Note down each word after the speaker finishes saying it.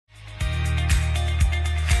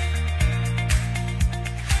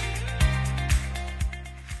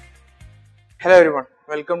Hello everyone,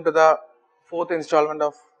 welcome to the fourth installment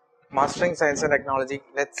of Mastering Science and Technology.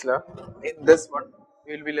 Let's learn. In this one,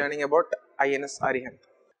 we will be learning about INS Arihant.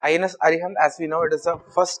 INS Arihant, as we know, it is the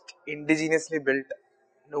first indigenously built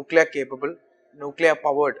nuclear capable, nuclear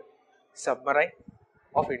powered submarine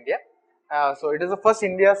of India. So it is the first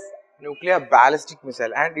India's nuclear ballistic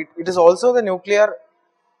missile, and it is also the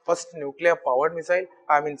first nuclear powered missile,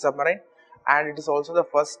 submarine, and it is also the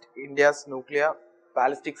first India's nuclear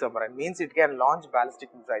ballistic submarine, means it can launch ballistic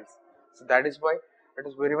missiles. So that is why it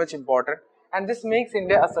is very much important, and this makes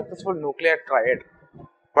India a successful nuclear triad.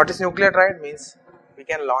 What is nuclear triad? Means we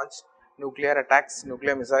can launch nuclear attacks,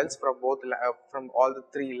 nuclear missiles from from all the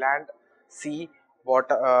three: land, sea,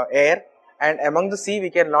 water, air, and among the sea we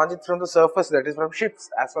can launch it from the surface, that is from ships,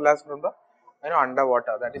 as well as from the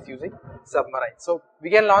underwater, that is using submarine. So we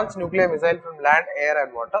can launch nuclear missile from land, air,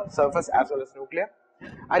 and water, surface as well as nuclear.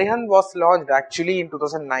 Arihant was launched actually in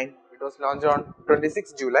 2009. It was launched on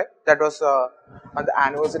 26 July. That was on the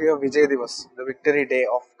anniversary of Vijay Divas, the victory day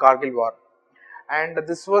of Kargil war. And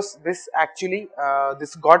this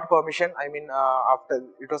got permission. After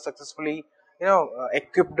it was successfully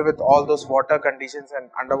equipped with all those water conditions and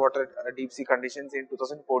underwater deep sea conditions in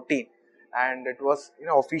 2014, and it was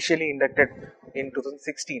officially inducted in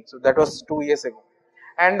 2016. So that was 2 years ago.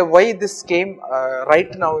 And why this came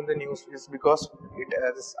right now in the news is because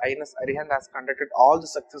this INS Arihant has conducted all the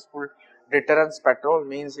successful deterrence patrol,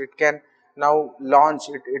 means it can now launch.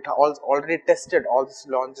 It already tested all these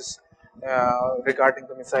launches regarding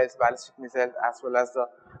the missiles, ballistic missiles as well as the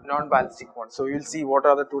non-ballistic ones. So you will see what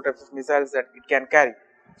are the two types of missiles that it can carry.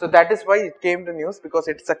 So that is why it came to news, because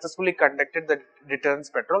it successfully conducted the deterrence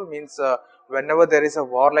patrol, means whenever there is a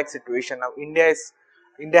war-like situation. Now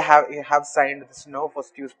India have signed this no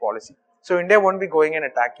first use policy. So India won't be going and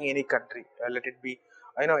attacking any country, let it be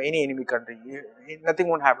any enemy country. Nothing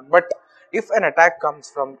won't happen. But if an attack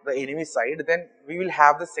comes from the enemy side, then we will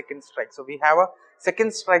have the second strike. So we have a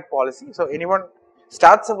second strike policy. So anyone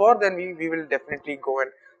starts a war, then we will definitely go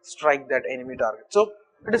and strike that enemy target. So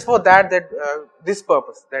it is for that this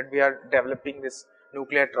purpose that we are developing this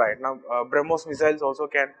nuclear triad. Now BrahMos missiles also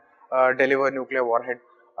can deliver nuclear warhead.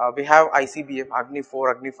 We have ICBM, Agni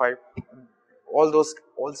 4, Agni 5. All those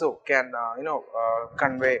also can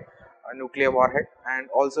convey a nuclear warhead, and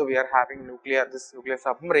also we are having this nuclear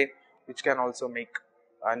submarine which can also make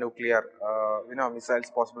nuclear missiles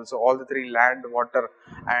possible. So all the three: land, water,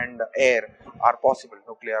 and air are possible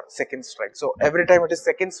nuclear second strike. So every time it is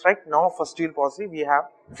second strike, now first use policy we have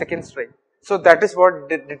second strike. So that is what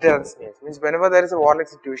deterrence means. Means whenever there is a warlike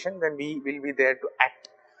situation, then we will be there to act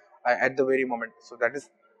at the very moment. So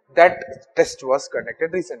that test was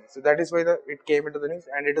conducted recently. So that is why it came into the news,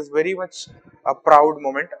 and it is very much a proud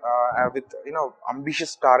moment with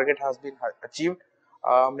ambitious target has been achieved,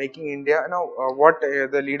 making India what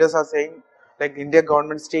the leaders are saying, like India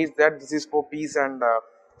government states that this is for peace and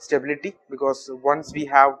stability, because once we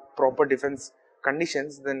have proper defense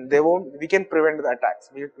conditions, then we can prevent the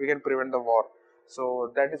attacks, we can prevent the war.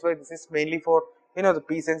 So that is why this is mainly for the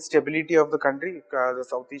peace and stability of the country, the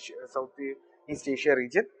Southeast Asia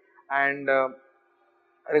region. And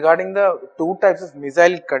regarding the two types of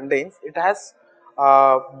missile contains, it has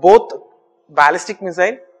both ballistic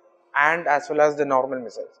missile and as well as the normal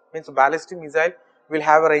missiles. Means ballistic missile will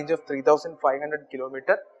have a range of 3,500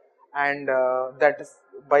 kilometer, and that is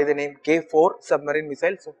by the name K4 submarine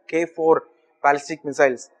missile. So K4 ballistic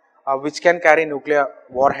missiles which can carry nuclear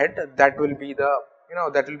warhead, that will be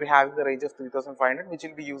that will be having the range of 3,500, which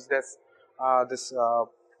will be used as this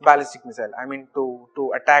ballistic missile.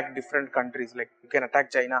 To attack different countries, like you can attack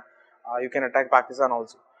China, you can attack Pakistan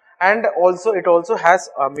also. And also it also has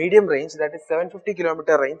a medium range, that is 750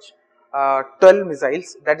 kilometer range, 12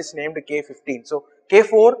 missiles, that is named K15. So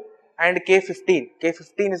K4 and K15.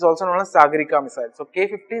 K15 is also known as Sagarika missile. So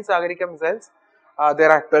K15 Sagarika missiles, there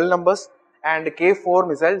are 12 numbers, and K4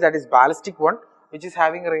 missile, that is ballistic one, which is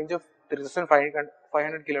having a range of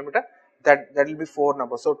 3,500 kilometer, that will be 4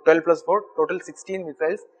 numbers. So 12 plus 4, total 16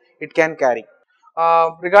 missiles it can carry.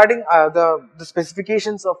 Regarding the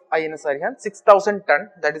specifications of INS Arihant, 6,000 ton,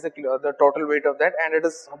 that is the total weight of that, and it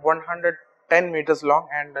is 110 meters long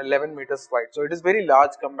and 11 meters wide. So it is very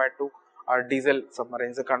large compared to diesel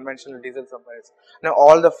submarines, the conventional diesel submarines. Now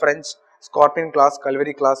all the French Scorpion class,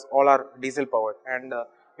 Calvary class, all are diesel powered, and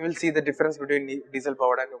you will see the difference between diesel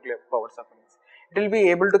powered and nuclear powered submarines. It will be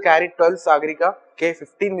able to carry 12 Sagarika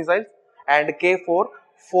K15 missiles and K4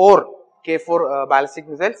 ballistic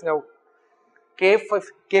missiles. Now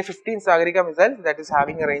K15 Sagarika missile, that is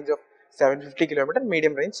having a range of 750 km,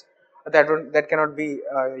 medium range, that cannot be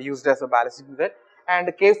used as a ballistic missile, and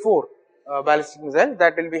K4 ballistic missile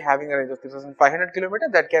that will be having a range of 3,500 kilometers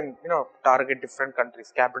that can target different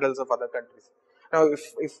countries, capitals of other countries. Now,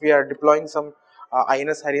 if we are deploying some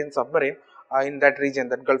INS Arihant submarine in that region,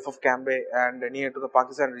 that Gulf of Cambay and near to the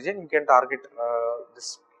Pakistan region, you can target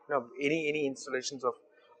this any installations of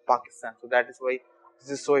Pakistan. So that is why this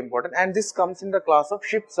is so important, and this comes in the class of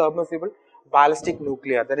ship submersible ballistic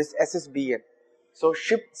nuclear, that is SSBN. So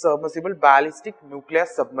ship submersible ballistic nuclear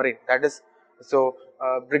submarine, that is so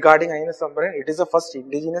regarding INS submarine, it is the first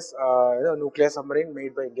indigenous nuclear submarine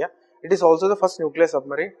made by India. It is also the first nuclear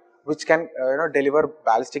submarine which can deliver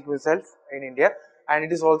ballistic missiles in India, and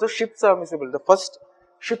it is also ship submersible, the first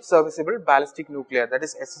ship submersible ballistic nuclear, that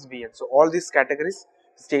is SSBN. So all these categories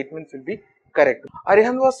statements will be correct.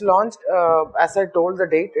 Arihant was launched, as I told the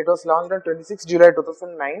date, it was launched on 26 July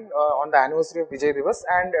 2009 on the anniversary of Vijay Diwas,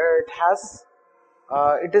 and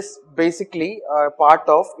it is basically part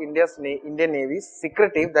of Indian Navy's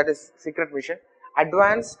secretive, that is secret mission,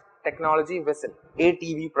 Advanced Technology Vessel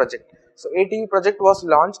 (ATV) project. So ATV project was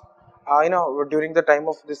launched, during the time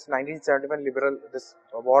of this 1971 this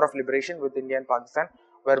war of liberation with India and Pakistan,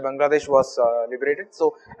 where Bangladesh was liberated.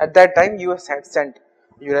 So at that time, US had sent,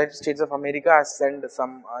 United States of America has sent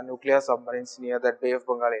some nuclear submarines near that Bay of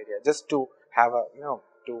Bengal area, just to have a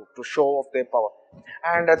to show off their power.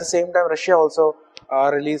 And at the same time, Russia also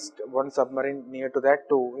released one submarine near to that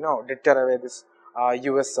to deter away this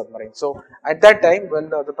US submarine. So at that time, when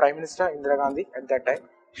the Prime Minister Indira Gandhi, at that time,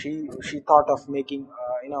 she thought of making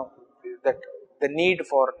that the need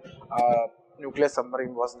for nuclear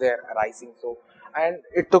submarine was there arising. So, and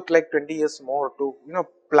it took like 20 years more to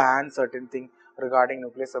plan certain thing regarding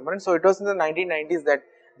nuclear submarine. So it was in the 1990s that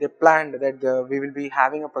they planned that we will be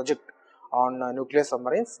having a project on nuclear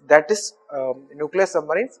submarines, that is nuclear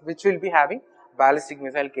submarines which will be having ballistic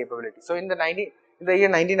missile capability. So in the year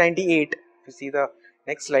 1998, if you see the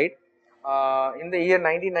next slide, in the year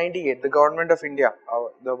 1998, the government of India,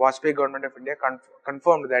 the Vajpayee government of India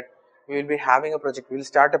confirmed that we will be having a project, we will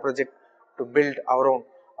start a project to build our own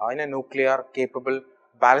in a nuclear capable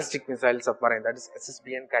ballistic missile submarine, that is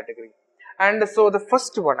SSBN category. And so the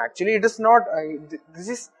first one, actually it is not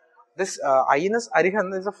this INS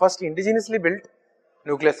Arihant is the first indigenously built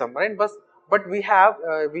nuclear submarine, but we have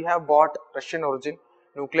bought Russian origin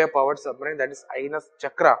nuclear powered submarine, that is INS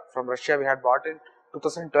Chakra from Russia. We had bought in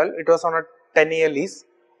 2012. It was on a 10-year lease.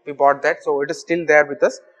 We bought that, so it is still there with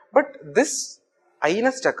us. But this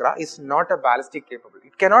INS Chakra is not a ballistic capable.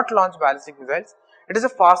 It cannot launch ballistic missiles. It is a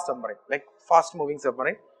fast submarine, like fast moving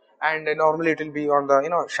submarine, and normally it will be on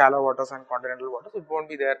the shallow waters and continental waters. It won't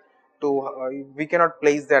be there to we cannot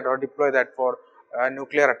place that or deploy that for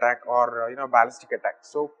nuclear attack or ballistic attack.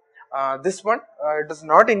 So this one it is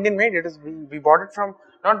not Indian made. It is we bought it from,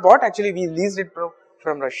 not bought, actually we leased it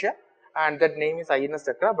from Russia, and that name is INS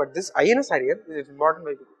Chakra. But this INS Arihant is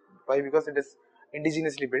important by because it is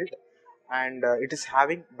indigenously built, and it is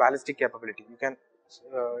having ballistic capability. You can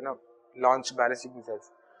launch ballistic missiles.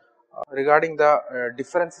 Regarding the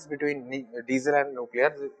differences between diesel and nuclear,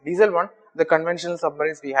 the diesel one, the conventional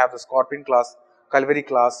submarines, we have the Scorpion class, Calvary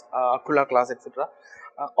class, Aquila class, etc.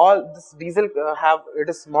 All this diesel it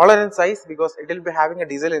is smaller in size because it will be having a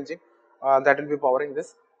diesel engine that will be powering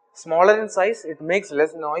this. Smaller in size, it makes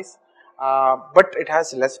less noise, but it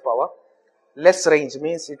has less power. Less range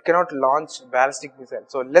means it cannot launch ballistic missile.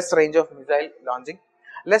 So less range of missile launching.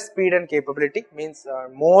 Less speed and capability means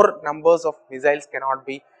more numbers of missiles cannot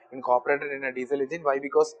be incorporated in a diesel engine. Why?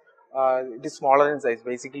 Because it is smaller in size.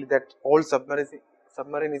 Basically, that whole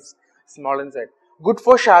submarine is small inside. Good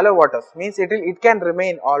for shallow waters means it can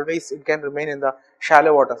remain always. It can remain in the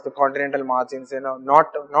shallow waters, the continental margins.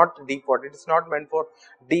 Not deep water. It is not meant for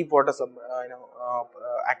deep water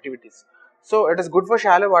activities. So it is good for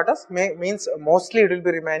shallow waters. Means mostly it will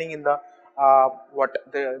be remaining in the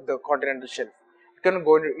the continental shelf. It can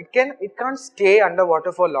go into, it can't stay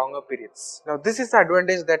underwater for longer periods. Now this is the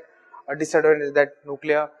advantage that disadvantage that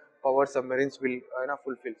nuclear powered submarines will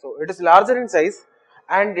fulfill. So it is larger in size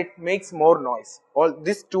and it makes more noise. All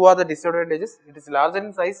these two are the disadvantages. It is larger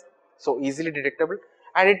in size, so easily detectable,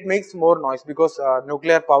 and it makes more noise because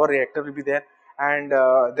nuclear power reactor will be there, and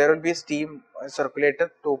there will be a steam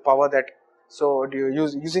circulator to power that. So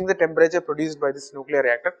using the temperature produced by this nuclear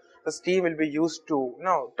reactor, the steam will be used to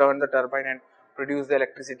turn the turbine and produce the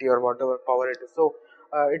electricity or whatever power it is. So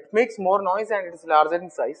it makes more noise and it is larger in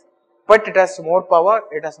size, but it has more power,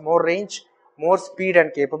 it has more range, more speed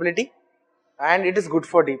and capability, and it is good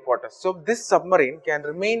for deep water. So this submarine can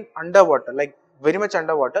remain underwater, like very much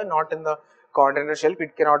underwater, not in the continental shelf.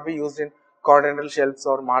 It cannot be used in continental shelves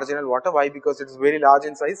or marginal water. Why? Because it is very large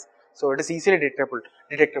in size, so it is easily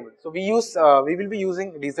detectable. So we will be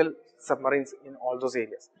using diesel submarines in all those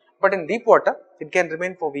areas. But in deep water, it can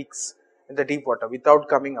remain for weeks in the deep water without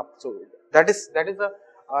coming up. So that is a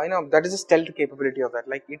that is a stealth capability of that.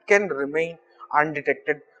 Like it can remain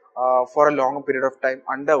undetected for a long period of time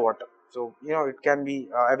underwater. So it can be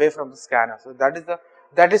away from the scanner. So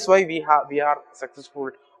that is why we are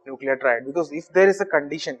successful nuclear triad, because if there is a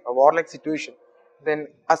condition, a warlike situation, then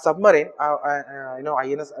a submarine,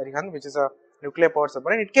 INS Arihant, which is a nuclear powered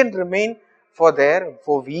submarine, it can remain for there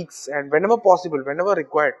for weeks, and whenever possible, whenever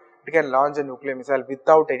required, it can launch a nuclear missile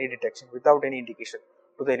without any detection, without any indication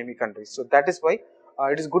to the enemy countries. So that is why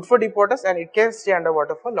it is good for deep waters, and it can stay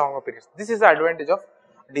underwater for longer periods. This is the advantage of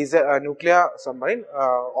diesel nuclear submarine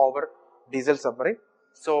over diesel submarine.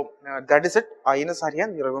 So that is it. INS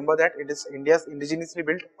Arihant, you remember that it is India's indigenously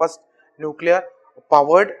built first nuclear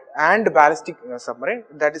powered and ballistic submarine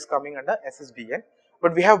that is coming under SSBN.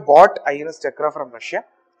 But we have bought INS Chakra from Russia,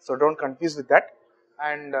 so don't confuse with that.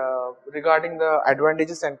 And regarding the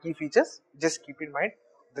advantages and key features, just keep in mind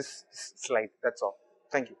this slide. That's all.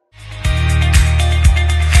 Thank you.